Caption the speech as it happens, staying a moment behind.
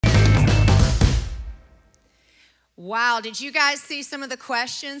Wow, did you guys see some of the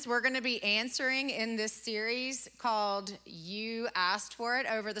questions we're going to be answering in this series called You Asked For It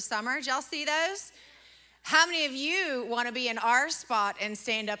over the summer? Did y'all see those? How many of you want to be in our spot and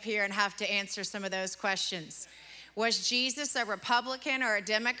stand up here and have to answer some of those questions? Was Jesus a Republican or a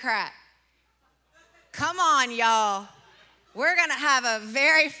Democrat? Come on, y'all. We're going to have a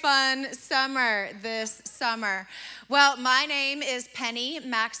very fun summer this summer. Well, my name is Penny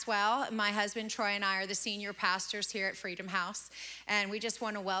Maxwell. My husband Troy and I are the senior pastors here at Freedom House, and we just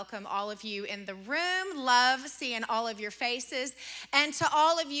want to welcome all of you in the room. Love seeing all of your faces. And to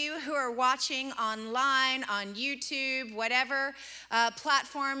all of you who are watching online, on YouTube, whatever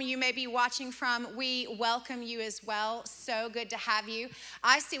platform you may be watching from, we welcome you as well. So good to have you.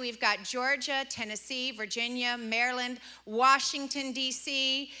 I see we've got Georgia, Tennessee, Virginia, Maryland, Washington,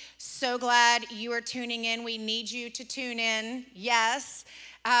 D.C. So glad you are tuning in. We need you to tune in. Yes.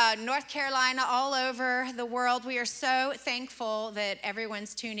 North Carolina, all over the world. We are so thankful that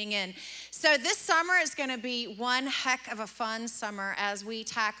everyone's tuning in. So this summer is going to be one heck of a fun summer as we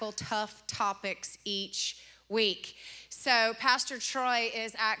tackle tough topics each week. So Pastor Troy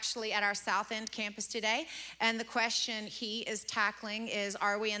is actually at our South End campus today, and the question he is tackling is,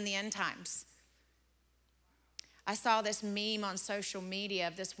 are we in the end times? I saw this meme on social media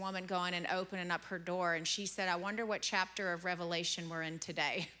of this woman going and opening up her door, and she said, I wonder what chapter of Revelation we're in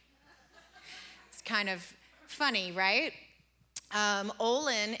today. It's kind of funny, right?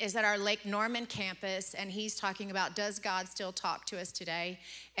 Olin is at our Lake Norman campus, and he's talking about, does God still talk to us today?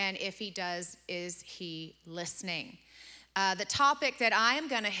 And if he does, is he listening? The topic that I am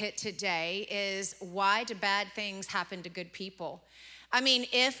going to hit today is, why do bad things happen to good people? I mean,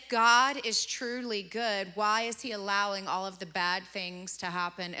 if God is truly good, why is he allowing all of the bad things to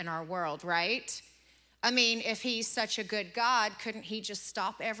happen in our world, right? I mean, if he's such a good God, couldn't he just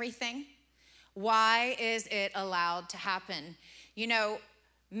stop everything? Why is it allowed to happen? You know,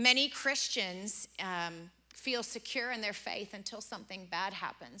 many Christians feel secure in their faith until something bad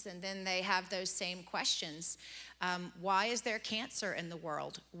happens, and then they have those same questions. Why is there cancer in the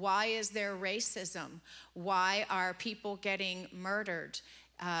world? Why is there racism? Why are people getting murdered?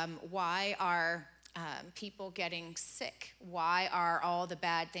 Why are people getting sick? Why are all the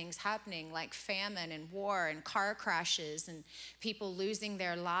bad things happening, like famine and war and car crashes and people losing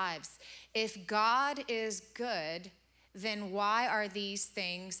their lives? If God is good, then why are these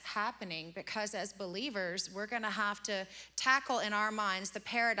things happening? Because as believers, we're going to have to tackle in our minds the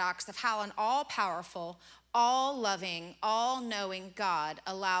paradox of how an all-powerful, all-loving, all-knowing God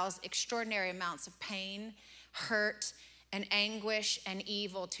allows extraordinary amounts of pain, hurt, and anguish and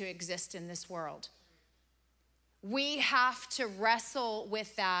evil to exist in this world. We have to wrestle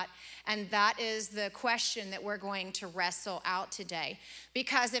with that, and that is the question that we're going to wrestle out today.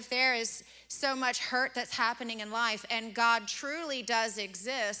 Because if there is so much hurt that's happening in life, and God truly does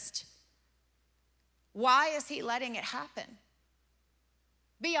exist, why is he letting it happen?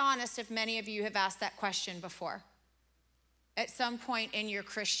 Be honest if many of you have asked that question before. At some point in your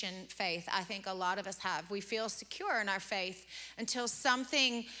Christian faith, I think a lot of us have. We feel secure in our faith until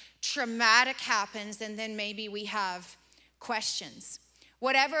something traumatic happens, and then maybe we have questions.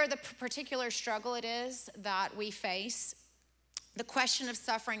 Whatever the particular struggle it is that we face, the question of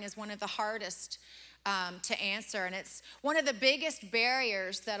suffering is one of the hardest to answer, and it's one of the biggest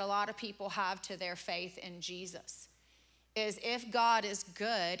barriers that a lot of people have to their faith in Jesus. Is if God is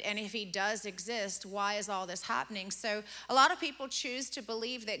good, and if he does exist, why is all this happening? So a lot of people choose to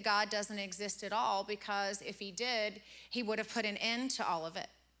believe that God doesn't exist at all, because if he did, he would have put an end to all of it.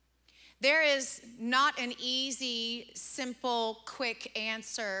 There is not an easy, simple, quick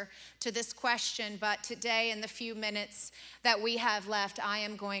answer to this question, but today in the few minutes that we have left, I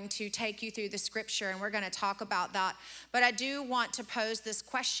am going to take you through the scripture, and we're going to talk about that. But I do want to pose this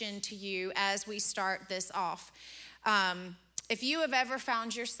question to you as we start this off. If you have ever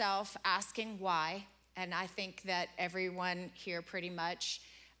found yourself asking why, and I think that everyone here pretty much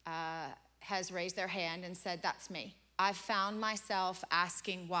has raised their hand and said, that's me. I've found myself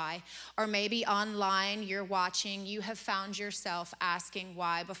asking why. Or maybe online you're watching, you have found yourself asking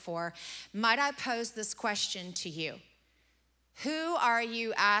why before. Might I pose this question to you? Who are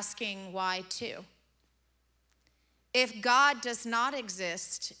you asking why to? If God does not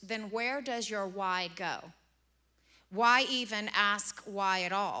exist, then where does your why go? Why even ask why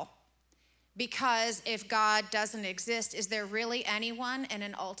at all? Because if God doesn't exist, is there really anyone in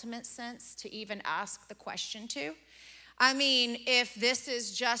an ultimate sense to even ask the question to? I mean, if this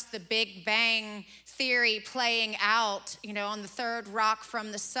is just the Big Bang theory playing out, on the third rock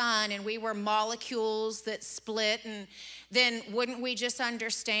from the sun, and we were molecules that split, and then wouldn't we just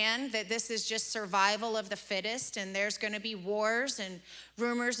understand that this is just survival of the fittest, and there's going to be wars and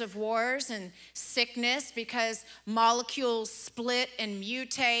rumors of wars and sickness because molecules split and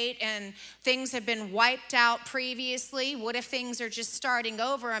mutate and things have been wiped out previously? What if things are just starting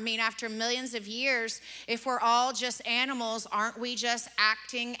over? I mean, after millions of years, if we're all just animals, aren't we just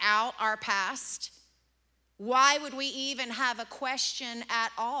acting out our past? Why would we even have a question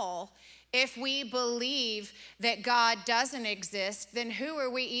at all? If we believe that God doesn't exist, then who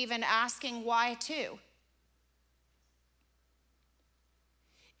are we even asking why to?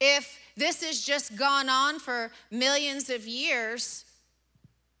 If this has just gone on for millions of years,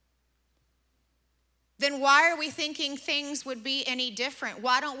 then why are we thinking things would be any different?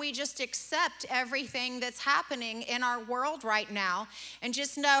 Why don't we just accept everything that's happening in our world right now and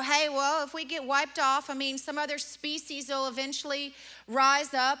just know, hey, well, if we get wiped off, some other species will eventually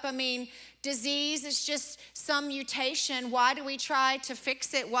rise up. Disease is just some mutation. Why do we try to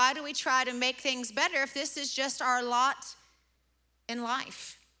fix it? Why do we try to make things better if this is just our lot in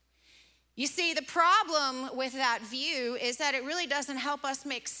life? You see, the problem with that view is that it really doesn't help us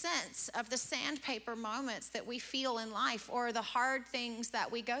make sense of the sandpaper moments that we feel in life or the hard things that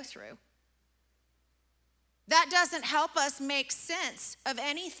we go through. That doesn't help us make sense of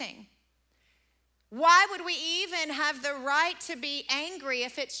anything. Why would we even have the right to be angry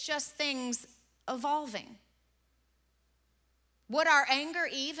if it's just things evolving? Would our anger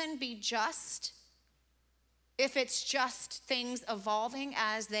even be just if it's just things evolving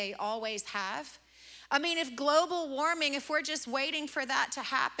as they always have? If global warming, if we're just waiting for that to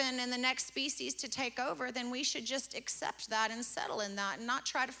happen and the next species to take over, then we should just accept that and settle in that and not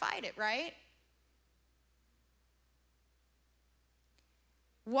try to fight it, right?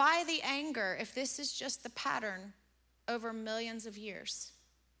 Why the anger if this is just the pattern over millions of years?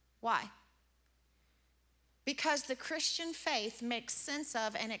 Why? Because the Christian faith makes sense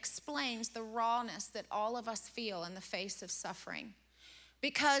of and explains the rawness that all of us feel in the face of suffering.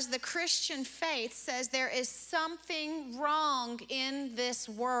 Because the Christian faith says there is something wrong in this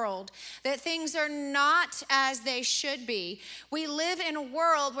world, that things are not as they should be. We live in a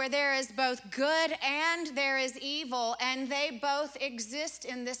world where there is both good and there is evil, and they both exist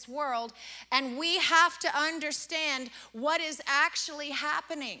in this world, and we have to understand what is actually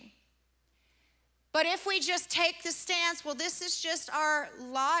happening. But if we just take the stance, well, this is just our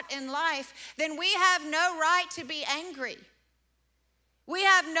lot in life, then we have no right to be angry. We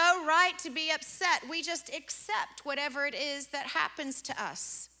have no right to be upset. We just accept whatever it is that happens to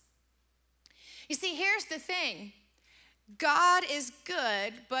us. You see, here's the thing. God is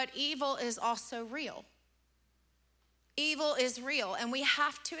good, but evil is also real. Evil is real, and we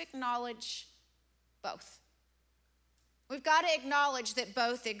have to acknowledge both. We've got to acknowledge that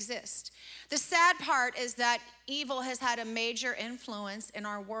both exist. The sad part is that evil has had a major influence in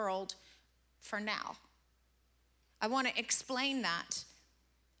our world for now. I want to explain that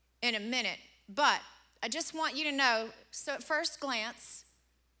in a minute, but I just want you to know, so at first glance,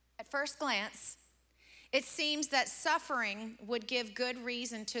 it seems that suffering would give good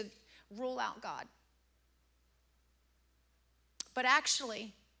reason to rule out God. But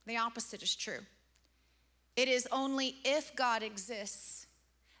actually, the opposite is true. It is only if God exists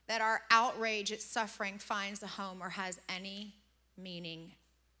that our outrage at suffering finds a home or has any meaning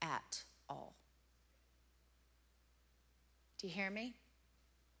at all. Do you hear me?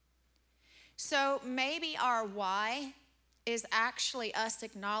 So maybe our why is actually us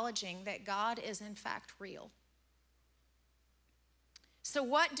acknowledging that God is in fact real. So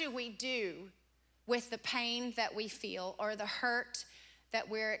what do we do with the pain that we feel or the hurt that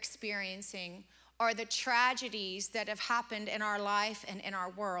we're experiencing or the tragedies that have happened in our life and in our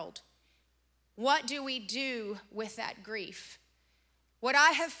world? What do we do with that grief? What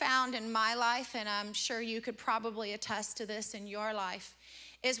I have found in my life, and I'm sure you could probably attest to this in your life,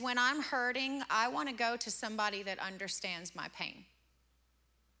 is when I'm hurting, I want to go to somebody that understands my pain.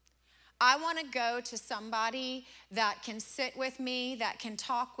 I want to go to somebody that can sit with me, that can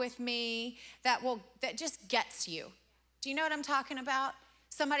talk with me, that just gets you. Do you know what I'm talking about?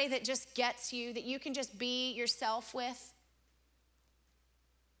 Somebody that just gets you, that you can just be yourself with.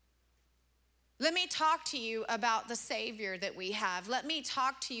 Let me talk to you about the Savior that we have. Let me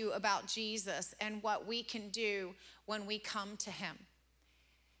talk to you about Jesus and what we can do when we come to him.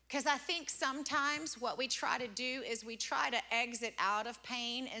 Because I think sometimes what we try to do is we try to exit out of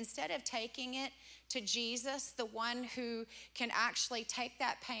pain instead of taking it to Jesus, the one who can actually take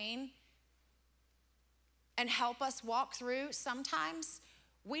that pain and help us walk through, sometimes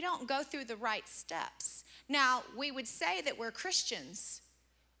we don't go through the right steps. Now, we would say that we're Christians,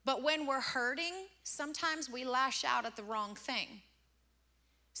 but when we're hurting, sometimes we lash out at the wrong thing.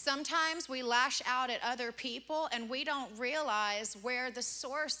 Sometimes we lash out at other people and we don't realize where the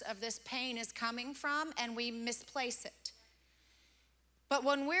source of this pain is coming from, and we misplace it. But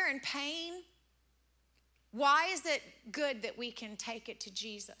when we're in pain, why is it good that we can take it to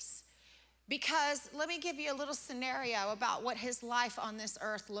Jesus? Because let me give you a little scenario about what his life on this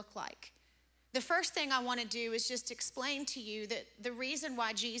earth looked like. The first thing I want to do is just explain to you that the reason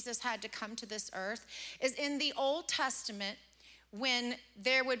why Jesus had to come to this earth is in the Old Testament, when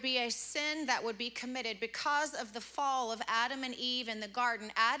there would be a sin that would be committed because of the fall of Adam and Eve in the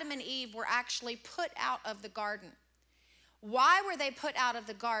garden. Adam and Eve were actually put out of the garden. Why were they put out of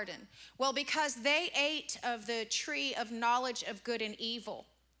the garden? Well, because they ate of the tree of knowledge of good and evil.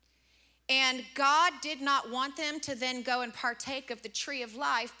 And God did not want them to then go and partake of the tree of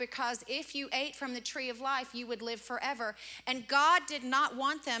life, because if you ate from the tree of life, you would live forever. And God did not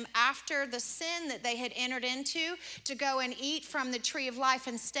want them, after the sin that they had entered into, to go and eat from the tree of life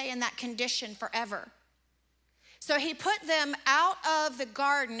and stay in that condition forever. So he put them out of the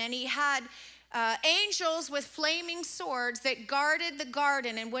garden, and he had angels with flaming swords that guarded the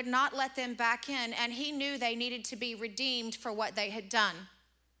garden and would not let them back in. And he knew they needed to be redeemed for what they had done.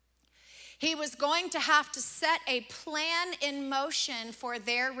 He was going to have to set a plan in motion for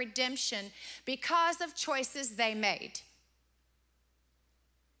their redemption because of choices they made.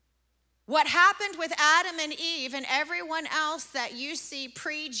 What happened with Adam and Eve and everyone else that you see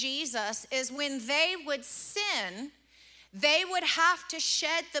pre-Jesus is when they would sin, they would have to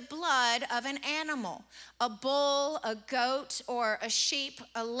shed the blood of an animal, a bull, a goat, or a sheep,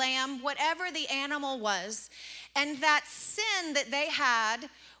 a lamb, whatever the animal was. And that sin that they had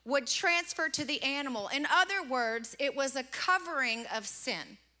would transfer to the animal. In other words, it was a covering of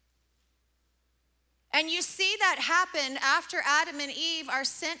sin. And you see that happen after Adam and Eve are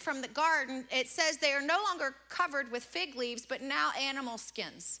sent from the garden. It says they are no longer covered with fig leaves, but now animal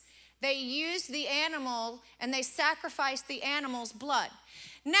skins. They used the animal and they sacrificed the animal's blood.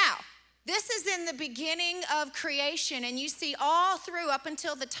 Now, this is in the beginning of creation, and you see all through up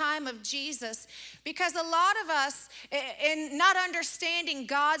until the time of Jesus, because a lot of us, in not understanding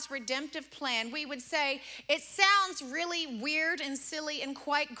God's redemptive plan, we would say it sounds really weird and silly and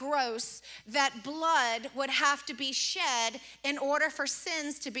quite gross that blood would have to be shed in order for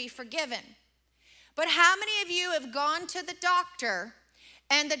sins to be forgiven. But how many of you have gone to the doctor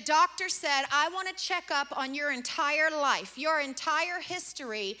and the doctor said, I want to check up on your entire life, your entire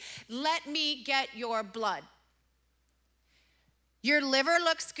history. Let me get your blood. Your liver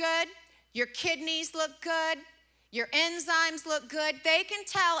looks good. Your kidneys look good. Your enzymes look good. They can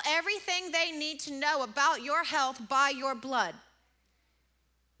tell everything they need to know about your health by your blood.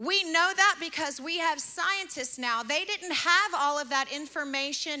 We know that because we have scientists now. They didn't have all of that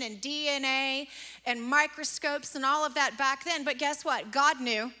information and DNA and microscopes and all of that back then. But guess what? God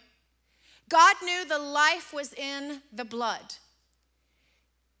knew. God knew the life was in the blood.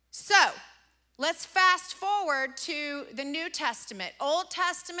 So let's fast forward to the New Testament. Old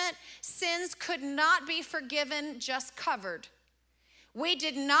Testament, sins could not be forgiven, just covered. We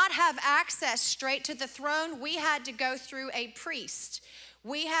did not have access straight to the throne. We had to go through a priest.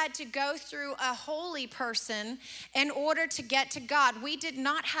 We had to go through a holy person in order to get to God. We did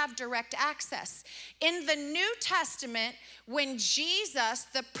not have direct access. In the New Testament, when Jesus,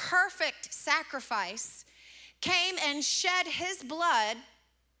 the perfect sacrifice, came and shed his blood,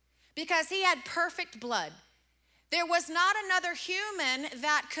 because he had perfect blood, there was not another human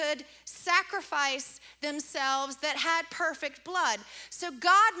that could sacrifice themselves that had perfect blood. So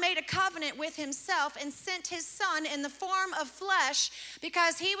God made a covenant with himself and sent his son in the form of flesh,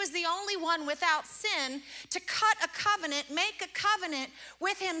 because he was the only one without sin, to cut a covenant, make a covenant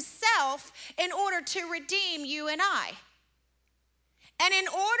with himself in order to redeem you and I. And in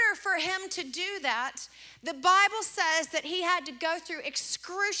order for him to do that, the Bible says that he had to go through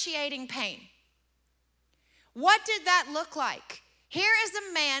excruciating pain. What did that look like? Here is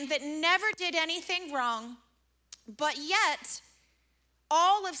a man that never did anything wrong, but yet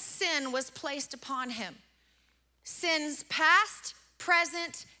all of sin was placed upon him. Sins past,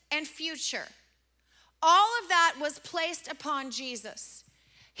 present, and future. All of that was placed upon Jesus.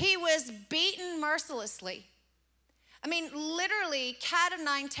 He was beaten mercilessly. I mean, literally, cat o'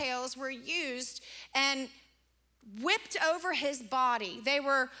 nine tails were used, and whipped over his body. They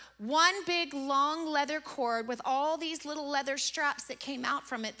were one big long leather cord with all these little leather straps that came out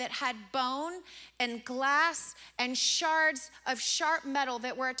from it that had bone and glass and shards of sharp metal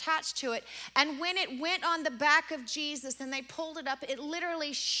that were attached to it. And when it went on the back of Jesus and they pulled it up, it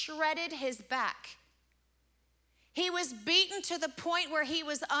literally shredded his back. He was beaten to the point where he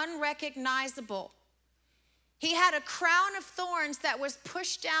was unrecognizable. He had a crown of thorns that was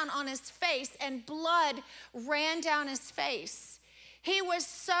pushed down on his face, and blood ran down his face. He was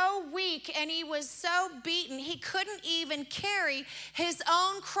so weak and he was so beaten, he couldn't even carry his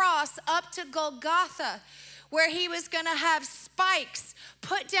own cross up to Golgotha, where he was going to have spikes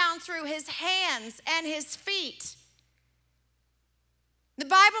put down through his hands and his feet. The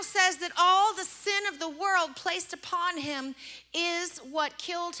Bible says that all the sin of the world placed upon him is what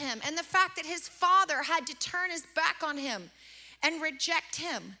killed him. And the fact that his father had to turn his back on him and reject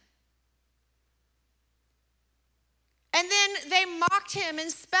him. And then they mocked him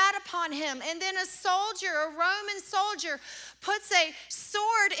and spat upon him. And then a Roman soldier, puts a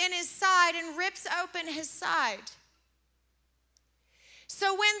sword in his side and rips open his side.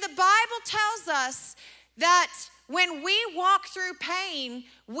 So when the Bible tells us that when we walk through pain,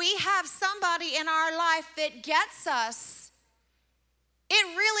 we have somebody in our life that gets us,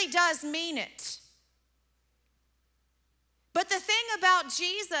 it really does mean it. But the thing about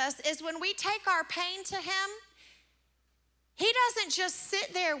Jesus is when we take our pain to him, he doesn't just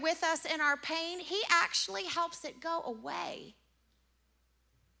sit there with us in our pain, he actually helps it go away.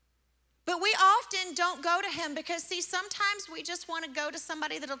 But we often don't go to him because, see, sometimes we just want to go to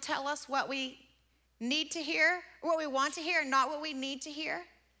somebody that'll tell us what we need to hear, what we want to hear, and not what we need to hear.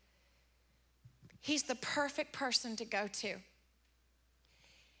 He's the perfect person to go to.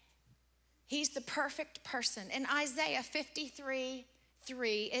 He's the perfect person. In Isaiah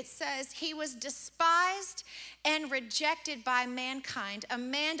 53:3, it says, he was despised and rejected by mankind, a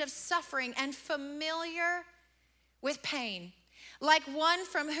man of suffering and familiar with pain. Like one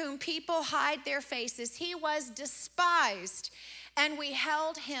from whom people hide their faces, he was despised, and we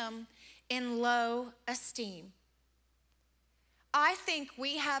held him in low esteem. I think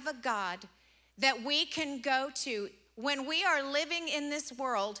we have a God that we can go to when we are living in this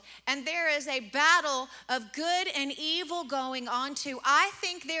world and there is a battle of good and evil going on too. I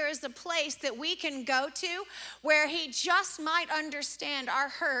think there is a place that we can go to where he just might understand our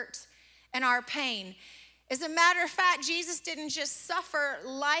hurt and our pain. As a matter of fact, Jesus didn't just suffer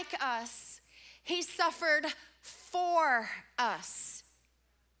like us, he suffered for us.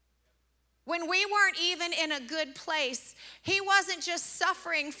 When we weren't even in a good place, he wasn't just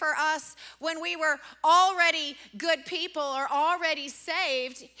suffering for us when we were already good people or already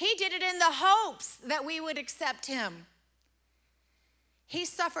saved. He did it in the hopes that we would accept him. He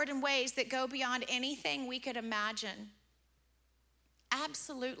suffered in ways that go beyond anything we could imagine.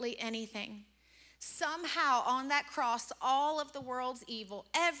 Absolutely anything. Somehow on that cross, all of the world's evil,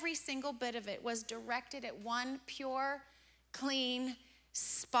 every single bit of it, was directed at one pure, clean,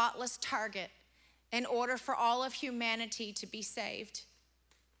 spotless target in order for all of humanity to be saved.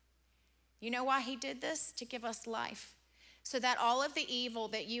 You know why he did this? To give us life. So that all of the evil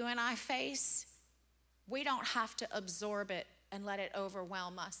that you and I face, we don't have to absorb it and let it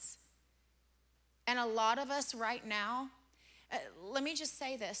overwhelm us. And a lot of us right now, let me just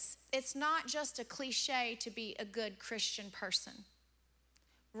say this. It's not just a cliche to be a good Christian person.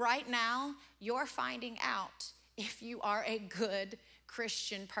 Right now, you're finding out if you are a good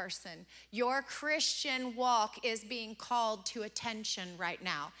Christian person. Your Christian walk is being called to attention right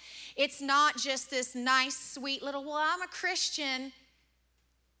now. It's not just this nice, sweet little, well, I'm a Christian.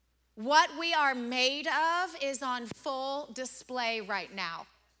 What we are made of is on full display right now.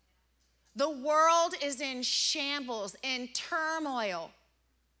 The world is in shambles, in turmoil.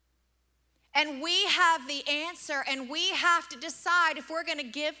 And we have the answer, and we have to decide if we're going to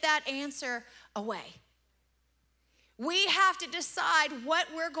give that answer away. We have to decide what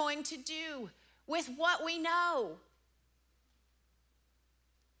we're going to do with what we know.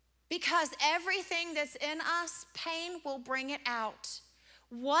 Because everything that's in us, pain will bring it out.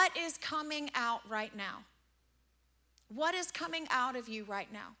 What is coming out right now? What is coming out of you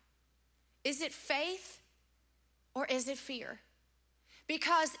right now? Is it faith or is it fear?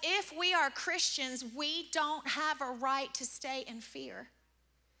 Because if we are Christians, we don't have a right to stay in fear.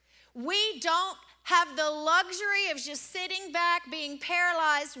 We don't have the luxury of just sitting back, being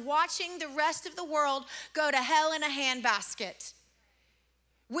paralyzed, watching the rest of the world go to hell in a handbasket.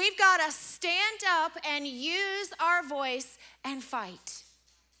 We've got to stand up and use our voice and fight.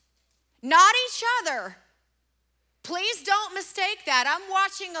 Not each other. Please don't mistake that. I'm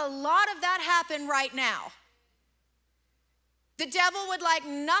watching a lot of that happen right now. The devil would like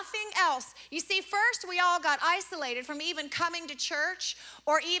nothing else. You see, first we all got isolated from even coming to church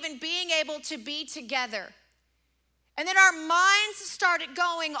or even being able to be together. And then our minds started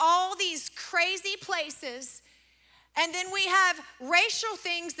going all these crazy places. And then we have racial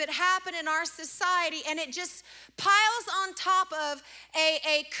things that happen in our society, and it just piles on top of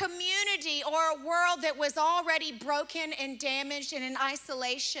a community or a world that was already broken and damaged and in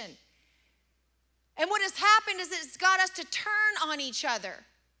isolation. And what has happened is it's got us to turn on each other.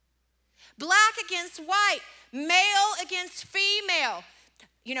 Black against white, male against female,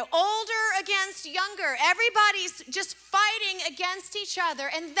 older against younger. Everybody's just fighting against each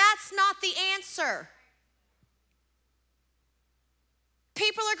other, and that's not the answer.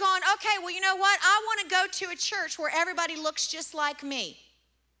 People are going, okay, well, you know what? I want to go to a church where everybody looks just like me.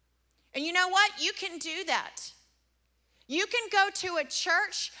 And you know what? You can do that. You can go to a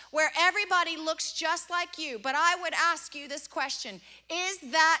church where everybody looks just like you. But I would ask you this question: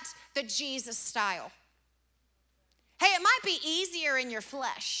 is that the Jesus style? Hey, it might be easier in your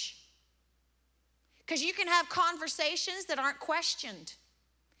flesh because you can have conversations that aren't questioned.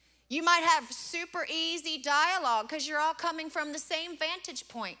 You might have super easy dialogue because you're all coming from the same vantage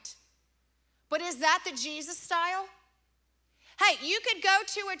point. But is that the Jesus style? Hey, you could go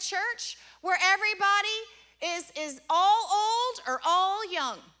to a church where everybody is all old or all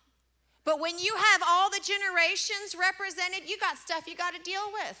young. But when you have all the generations represented, you got stuff you got to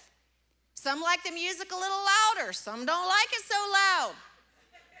deal with. Some like the music a little louder. Some don't like it so loud.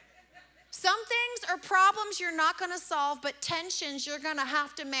 Some things are problems you're not going to solve, but tensions you're going to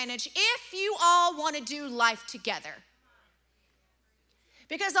have to manage if you all want to do life together.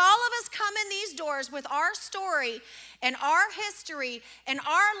 Because all of us come in these doors with our story and our history and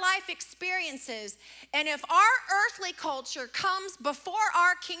our life experiences. And if our earthly culture comes before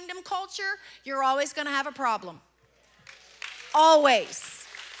our kingdom culture, you're always going to have a problem. Always.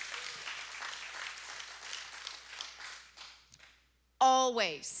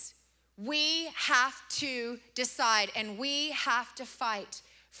 Always. We have to decide and we have to fight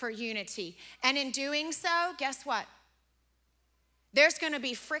for unity. And in doing so, guess what? There's going to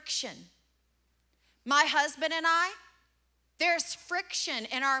be friction. My husband and I, there's friction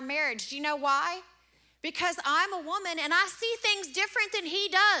in our marriage. Do you know why? Because I'm a woman and I see things different than he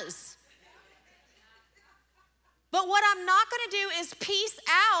does. But what I'm not going to do is peace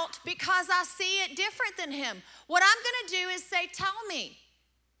out because I see it different than him. What I'm going to do is say, tell me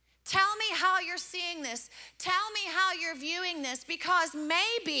how you're seeing this. Tell me how you're viewing this, because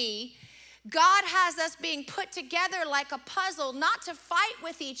maybe God has us being put together like a puzzle, not to fight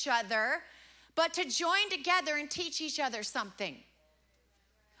with each other, but to join together and teach each other something.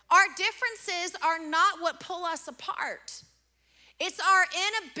 Our differences are not what pull us apart. It's our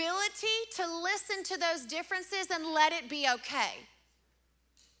inability to listen to those differences and let it be okay.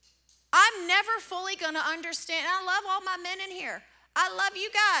 I'm never fully going to understand. I love all my men in here. I love you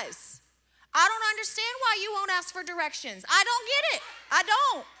guys. I don't understand why you won't ask for directions. I don't get it. I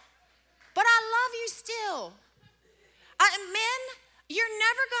don't. But I love you still. Men, you're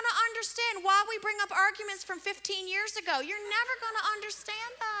never going to understand why we bring up arguments from 15 years ago. You're never going to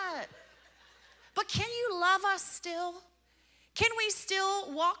understand that. But can you love us still? Can we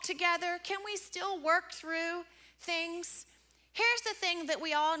still walk together? Can we still work through things? Here's the thing that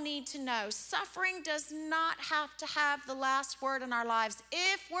we all need to know. Suffering does not have to have the last word in our lives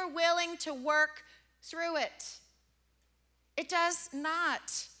if we're willing to work through it. It does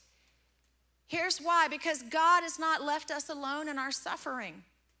not. Here's why: because God has not left us alone in our suffering.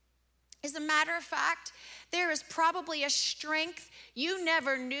 As a matter of fact, there is probably a strength you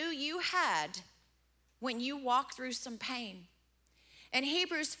never knew you had when you walk through some pain. In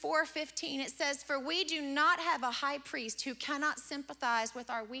Hebrews 4:15, it says, "For we do not have a high priest who cannot sympathize with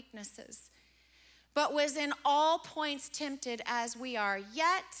our weaknesses, but was in all points tempted as we are,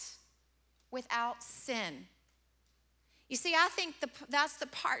 yet without sin." You see, I think that's the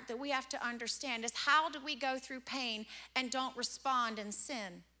part that we have to understand is how do we go through pain and don't respond in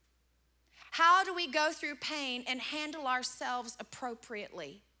sin? How do we go through pain and handle ourselves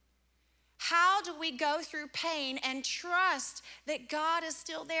appropriately? How do we go through pain and trust that God is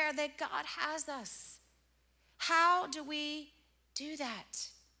still there, that God has us? How do we do that?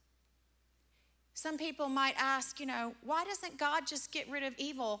 Some people might ask, why doesn't God just get rid of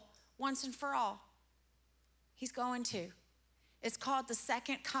evil once and for all? He's going to. It's called the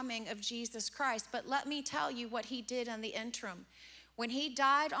second coming of Jesus Christ. But let me tell you what he did in the interim. When he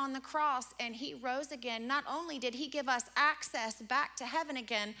died on the cross and he rose again, not only did he give us access back to heaven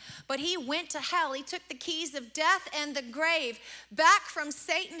again, but he went to hell. He took the keys of death and the grave back from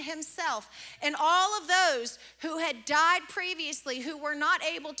Satan himself. And all of those who had died previously, who were not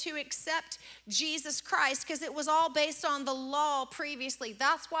able to accept Jesus Christ, because it was all based on the law previously.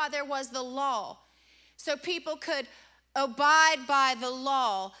 That's why there was the law. So people could abide by the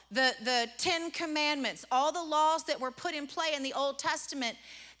law, the 10 Commandments, all the laws that were put in play in the Old Testament.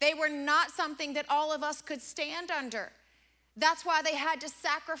 They were not something that all of us could stand under. That's why they had to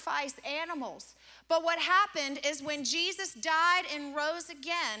sacrifice animals. But what happened is when Jesus died and rose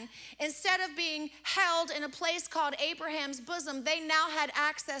again, instead of being held in a place called Abraham's bosom, they now had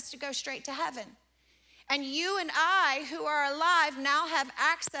access to go straight to heaven. And you and I, who are alive, now have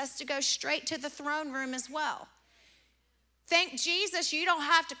access to go straight to the throne room as well. Thank Jesus, you don't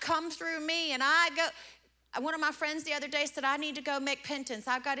have to come through me. And one of my friends the other day said, I need to go make penance.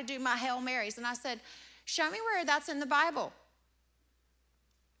 I've got to do my Hail Marys. And I said, show me where that's in the Bible.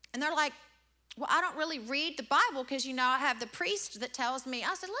 And they're like, well, I don't really read the Bible because, I have the priest that tells me.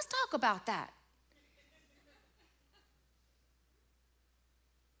 I said, let's talk about that.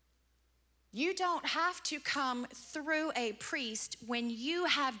 You don't have to come through a priest when you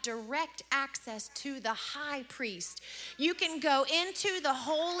have direct access to the high priest. You can go into the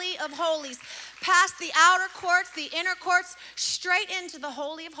Holy of Holies, past the outer courts, the inner courts, straight into the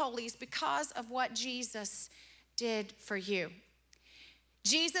Holy of Holies because of what Jesus did for you.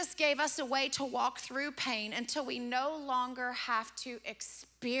 Jesus gave us a way to walk through pain until we no longer have to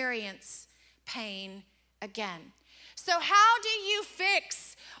experience pain again. So how do you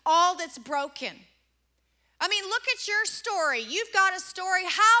fix all that's broken? I mean, look at your story. You've got a story.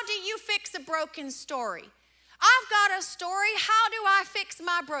 How do you fix a broken story? I've got a story. How do I fix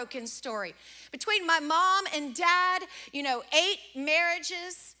my broken story? Between my mom and dad, 8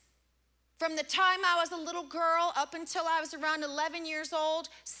 marriages. From the time I was a little girl up until I was around 11 years old,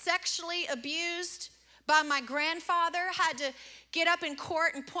 sexually abused by my grandfather, had to get up in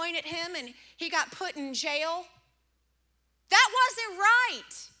court and point at him, and he got put in jail. That wasn't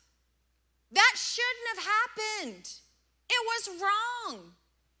right. That shouldn't have happened. It was wrong.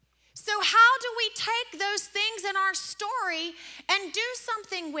 So how do we take those things in our story and do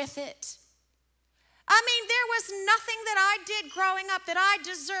something with it? I mean, there was nothing that I did growing up that I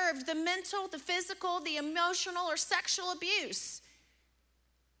deserved the mental, the physical, the emotional, or sexual abuse.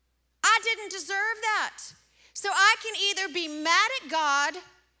 I didn't deserve that. So I can either be mad at God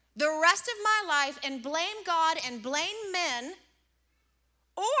the rest of my life and blame God and blame men,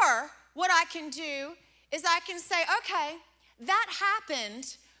 or what I can do is I can say, okay, that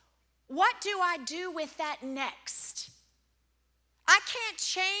happened. What do I do with that next? I can't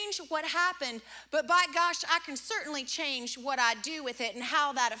change what happened, but by gosh, I can certainly change what I do with it and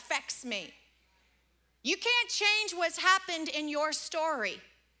how that affects me. You can't change what's happened in your story.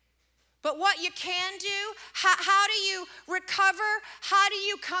 But what you can do, how do you recover? How do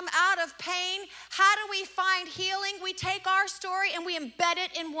you come out of pain? How do we find healing? We take our story and we embed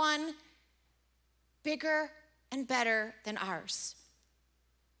it in one bigger and better than ours.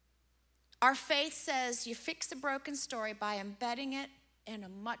 Our faith says you fix a broken story by embedding it in a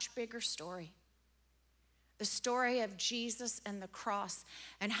much bigger story. The story of Jesus and the cross,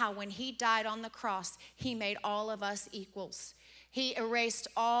 and how when he died on the cross, he made all of us equals. He erased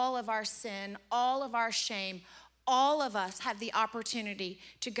all of our sin, all of our shame. All of us have the opportunity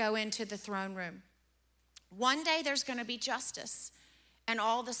to go into the throne room. One day there's going to be justice, and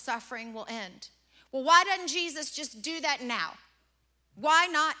all the suffering will end. Well, why doesn't Jesus just do that now? Why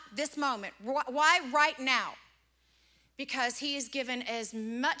not this moment? Why right now? Because he has given as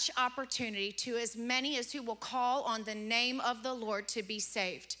much opportunity to as many as who will call on the name of the Lord to be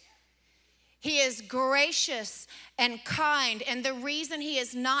saved. He is gracious and kind, and the reason he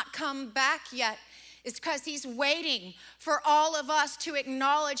has not come back yet is because he's waiting for all of us to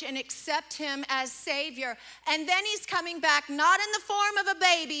acknowledge and accept him as Savior. And then he's coming back, not in the form of a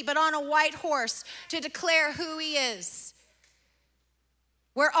baby, but on a white horse to declare who he is,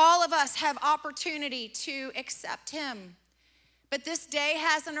 where all of us have opportunity to accept him. But this day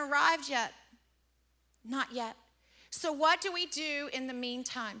hasn't arrived yet. Not yet. So what do we do in the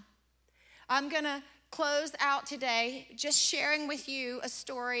meantime? I'm going to close out today just sharing with you a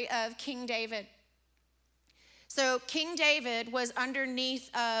story of King David. So King David was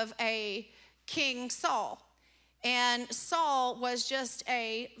underneath of a King Saul. And Saul was just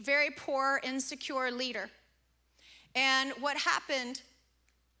a very poor, insecure leader. And what happened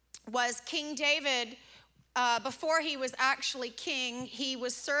was King David before he was actually king, he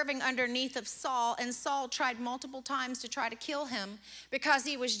was serving underneath of Saul, and Saul tried multiple times to try to kill him because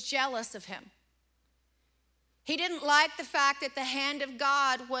he was jealous of him. He didn't like the fact that the hand of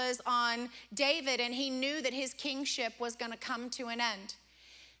God was on David, and he knew that his kingship was going to come to an end.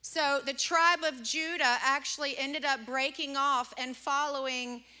 So the tribe of Judah actually ended up breaking off and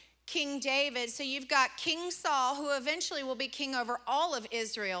following King David. So you've got King Saul, who eventually will be king over all of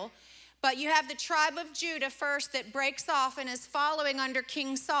Israel. But you have the tribe of Judah first that breaks off and is following under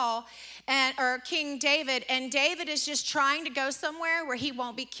King Saul or King David. And David is just trying to go somewhere where he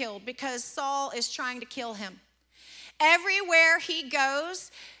won't be killed because Saul is trying to kill him. Everywhere he goes,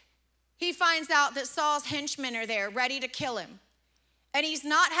 he finds out that Saul's henchmen are there ready to kill him. And he's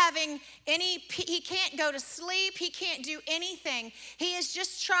not having he can't go to sleep. He can't do anything. He is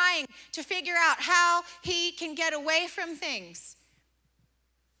just trying to figure out how he can get away from things.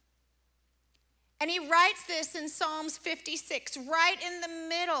 And he writes this in Psalms 56, right in the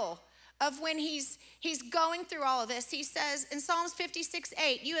middle of when he's going through all of this. He says in Psalms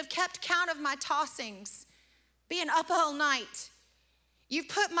 56:8, "You have kept count of my tossings, being up all night. You've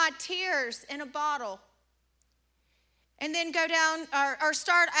put my tears in a bottle." And then go down, or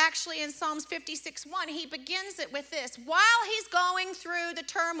start actually in Psalms 56:1. He begins it with this: while he's going through the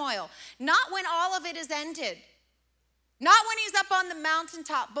turmoil, not when all of it is ended, not when he's up on the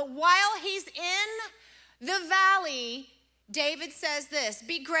mountaintop, but while he's in the valley, David says this: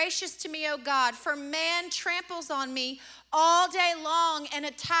 "Be gracious to me, O God, for man tramples on me all day long, and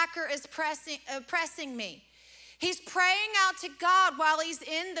attacker is pressing me." He's praying out to God while he's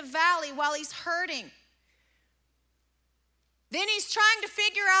in the valley, while he's hurting. Then he's trying to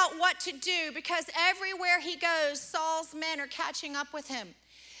figure out what to do because everywhere he goes, Saul's men are catching up with him.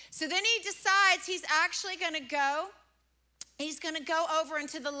 So then he decides he's actually going to go. He's going to go over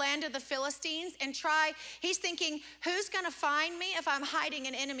into the land of the Philistines and try. He's thinking, who's going to find me if I'm hiding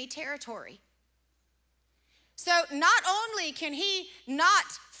in enemy territory? So not only can he not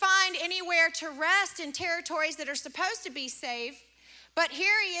find anywhere to rest in territories that are supposed to be safe, but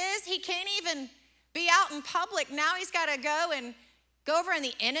here he is. He can't even be out in public. Now he's got to go over in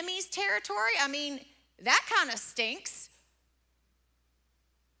the enemy's territory. I mean, that kind of stinks.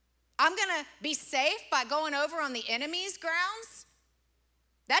 I'm going to be safe by going over on the enemy's grounds?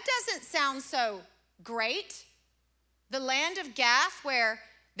 That doesn't sound so great. The land of Gath, where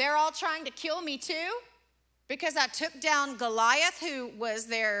they're all trying to kill me too, because I took down Goliath, who was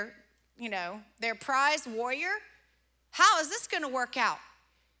their prize warrior. How is this going to work out?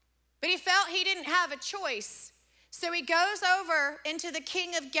 But he felt he didn't have a choice. So he goes over into the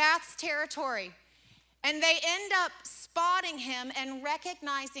king of Gath's territory. And they end up spotting him and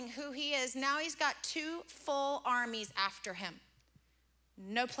recognizing who he is. Now he's got 2 full armies after him.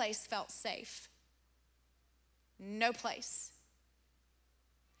 No place felt safe. No place.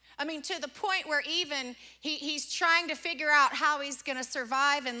 I mean, to the point where even he's trying to figure out how he's going to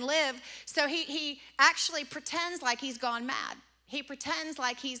survive and live. So he actually pretends like he's gone mad. He pretends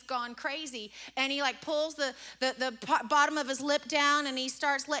like he's gone crazy, and he pulls the bottom of his lip down, and he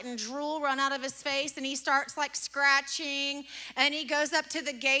starts letting drool run out of his face, and he starts scratching, and he goes up to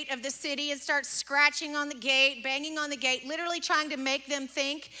the gate of the city and starts scratching on the gate, banging on the gate, literally trying to make them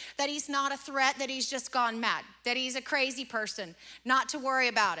think that he's not a threat, that he's just gone mad, that he's a crazy person, not to worry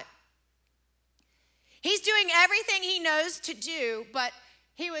about it. He's doing everything he knows to do, but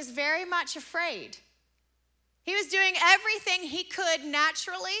he was very much afraid. He was doing everything he could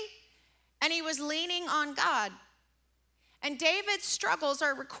naturally, and he was leaning on God. And David's struggles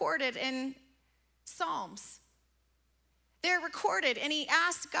are recorded in Psalms. They're recorded, and he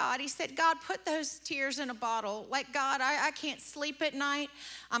asked God, he said, "God, put those tears in a bottle. God, I can't sleep at night.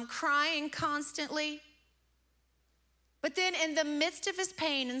 I'm crying constantly." But then in the midst of his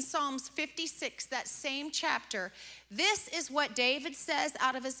pain, in Psalms 56, that same chapter, this is what David says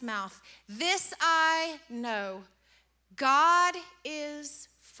out of his mouth: "This I know, God is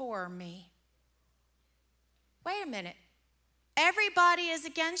for me." Wait a minute. Everybody is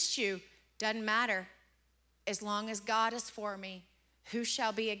against you. Doesn't matter. As long as God is for me, who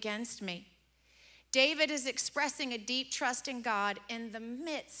shall be against me? David is expressing a deep trust in God in the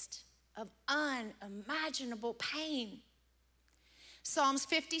midst of unimaginable pain. Psalms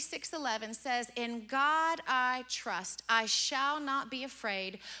 56:11 says, "In God I trust. I shall not be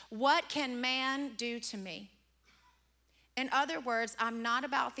afraid. What can man do to me?" In other words, I'm not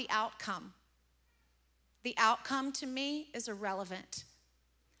about the outcome. The outcome to me is irrelevant.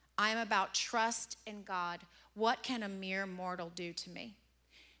 I'm about trust in God. What can a mere mortal do to me?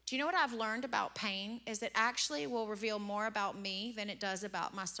 Do you know what I've learned about pain? Is it actually will reveal more about me than it does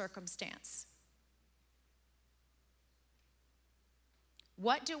about my circumstance.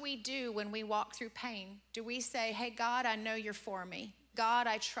 What do we do when we walk through pain? Do we say, hey, God, I know you're for me. God,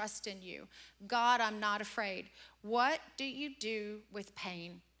 I trust in you. God, I'm not afraid. What do you do with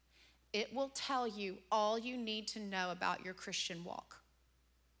pain? It will tell you all you need to know about your Christian walk.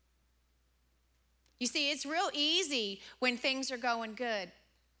 You see, it's real easy when things are going good.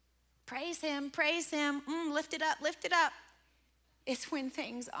 Praise him, lift it up, lift it up. It's when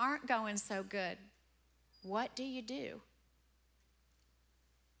things aren't going so good. What do you do?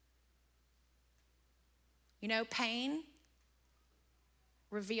 You know, pain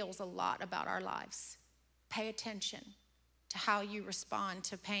reveals a lot about our lives. Pay attention to how you respond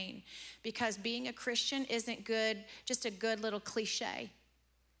to pain, because being a Christian isn't good, just a good little cliche.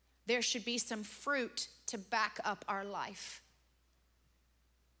 There should be some fruit to back up our life.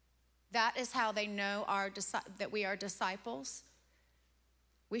 That is how they know that we are disciples.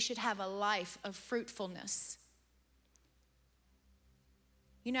 We should have a life of fruitfulness.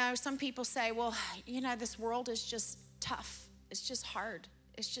 You know, some people say, well, you know, this world is just tough. It's just hard.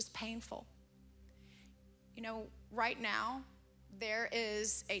 It's just painful. You know, right now, there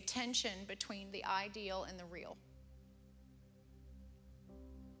is a tension between the ideal and the real.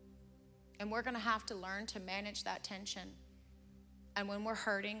 And we're going to have to learn to manage that tension. And when we're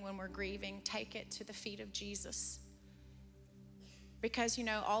hurting, when we're grieving, take it to the feet of Jesus. Because, you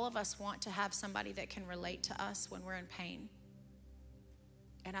know, all of us want to have somebody that can relate to us when we're in pain.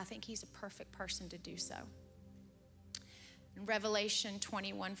 And I think he's a perfect person to do so. In Revelation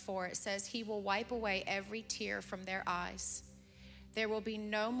 21:4, it says, he will wipe away every tear from their eyes. There will be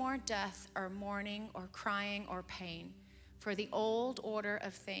no more death or mourning or crying or pain, for the old order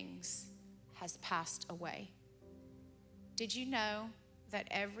of things has passed away. Did you know that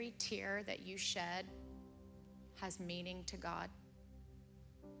every tear that you shed has meaning to God?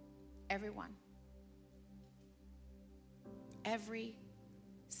 Everyone. Every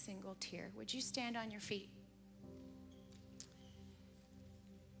single tear. Would you stand on your feet?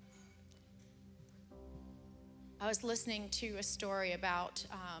 I was listening to a story about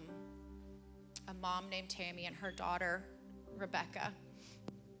a mom named Tammy and her daughter, Rebecca.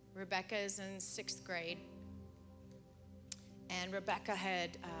 Rebecca is in 6th grade. And Rebecca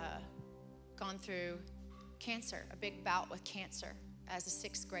had gone through cancer, a big bout with cancer as a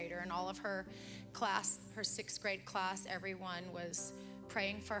 6th grader. And all of her class, her 6th grade class, everyone was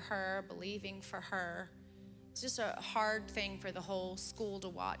praying for her, believing for her. It's just a hard thing for the whole school to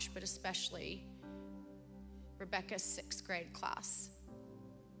watch, but especially Rebecca's 6th grade class.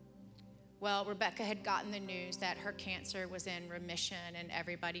 Well, Rebecca had gotten the news that her cancer was in remission, and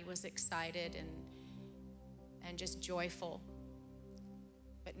everybody was excited and just joyful.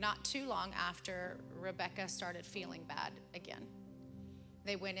 But not too long after, Rebecca started feeling bad again.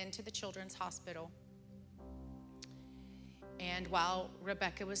 They went into the children's hospital. And while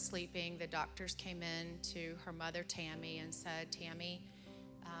Rebecca was sleeping, the doctors came in to her mother, Tammy, and said, Tammy,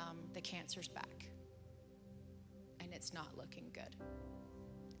 the cancer's back. And it's not looking good.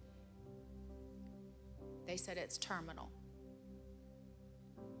 They said it's terminal.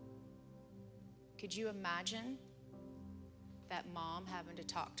 Could you imagine that mom having to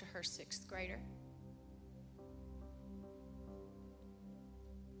talk to her 6th grader?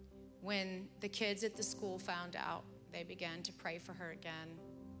 When the kids at the school found out, they began to pray for her again.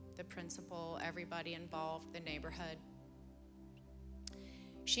 The principal, everybody involved, the neighborhood.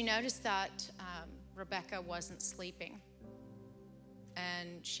 She noticed that Rebecca wasn't sleeping.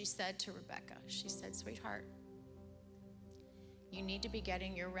 And she said to Rebecca, she said, sweetheart, you need to be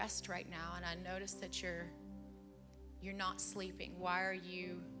getting your rest right now. And I noticed that you're not sleeping. Why are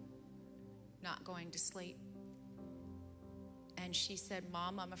you not going to sleep? And she said,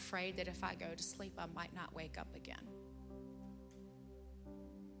 Mom, I'm afraid that if I go to sleep, I might not wake up again.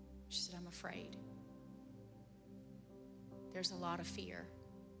 She said, I'm afraid. There's a lot of fear.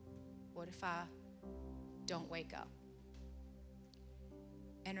 What if I don't wake up?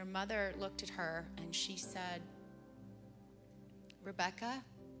 And her mother looked at her and she said, Rebecca,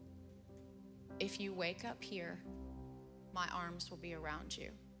 if you wake up here, my arms will be around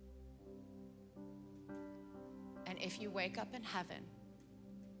you. And if you wake up in heaven,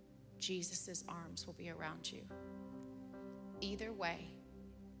 Jesus' arms will be around you. Either way,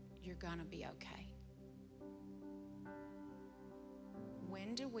 you're gonna be okay.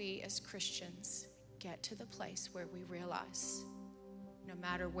 When do we as Christians get to the place where we realize no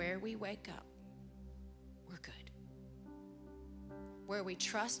matter where we wake up, we're good? Where we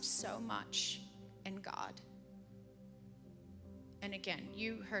trust so much in God. And again,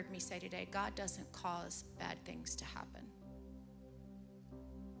 you heard me say today, God doesn't cause bad things to happen.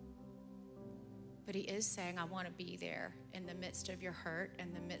 But he is saying, I want to be there in the midst of your hurt,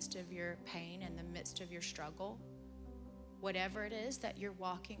 in the midst of your pain, in the midst of your struggle. Whatever it is that you're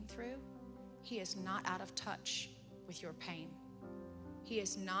walking through, he is not out of touch with your pain. He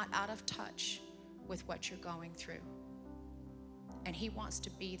is not out of touch with what you're going through. And he wants to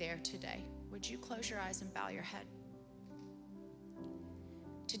be there today. Would you close your eyes and bow your head?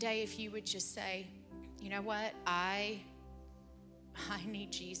 Today, if you would just say, you know what, I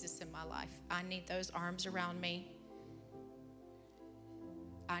need Jesus in my life. I need those arms around me.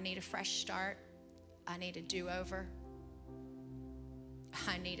 I need a fresh start. I need a do-over.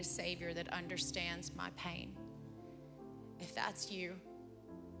 I need a Savior that understands my pain. If that's you,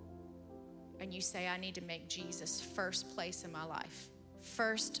 and you say, I need to make Jesus first place in my life,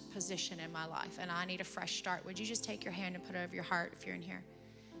 first position in my life, and I need a fresh start, would you just take your hand and put it over your heart if you're in here?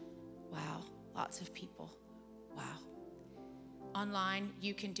 Wow, lots of people. Wow. Online,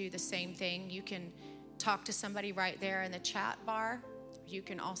 you can do the same thing. You can talk to somebody right there in the chat bar. You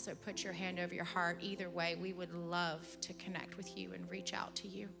can also put your hand over your heart. Either way, we would love to connect with you and reach out to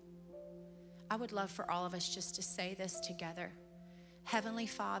you. I would love for all of us just to say this together. Heavenly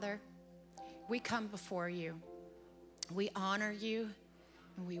Father, we come before you. We honor you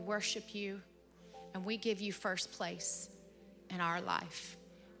and we worship you and we give you first place in our life.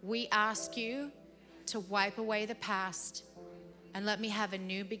 We ask you to wipe away the past and let me have a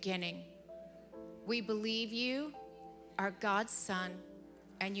new beginning. We believe you are God's Son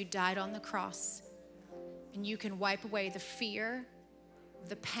and you died on the cross, and you can wipe away the fear,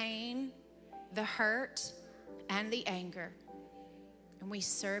 the pain, the hurt, and the anger. And we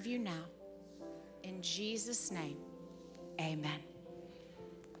serve you now. In Jesus' name, amen.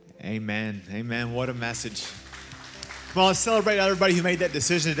 Amen. Amen. What a message. Come on, let's celebrate everybody who made that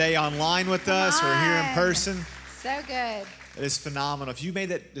decision today online with us or here in person. So good. It is phenomenal. If you made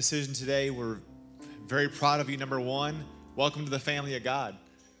that decision today, we're very proud of you. Number one, welcome to the family of God.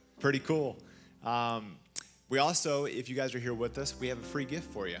 Pretty cool. We also, if you guys are here with us, we have a free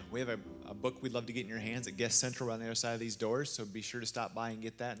gift for you. We have a book we'd love to get in your hands at Guest Central on the other side of these doors, so be sure to stop by and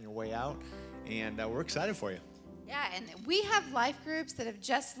get that on your way out. And we're excited for you. Yeah, and we have life groups that have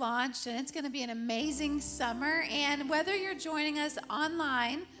just launched, and it's going to be an amazing summer. And whether you're joining us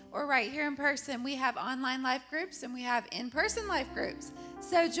online or right here in person, we have online life groups and we have in-person life groups.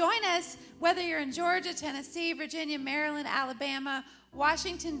 So join us, whether you're in Georgia, Tennessee, Virginia, Maryland, Alabama,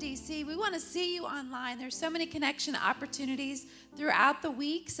 Washington, D.C. We want to see you online. There's so many connection opportunities throughout the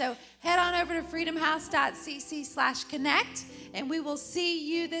week. So head on over to freedomhouse.cc/connect, and we will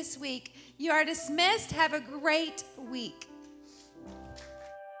see you this week. You are dismissed. Have a great week.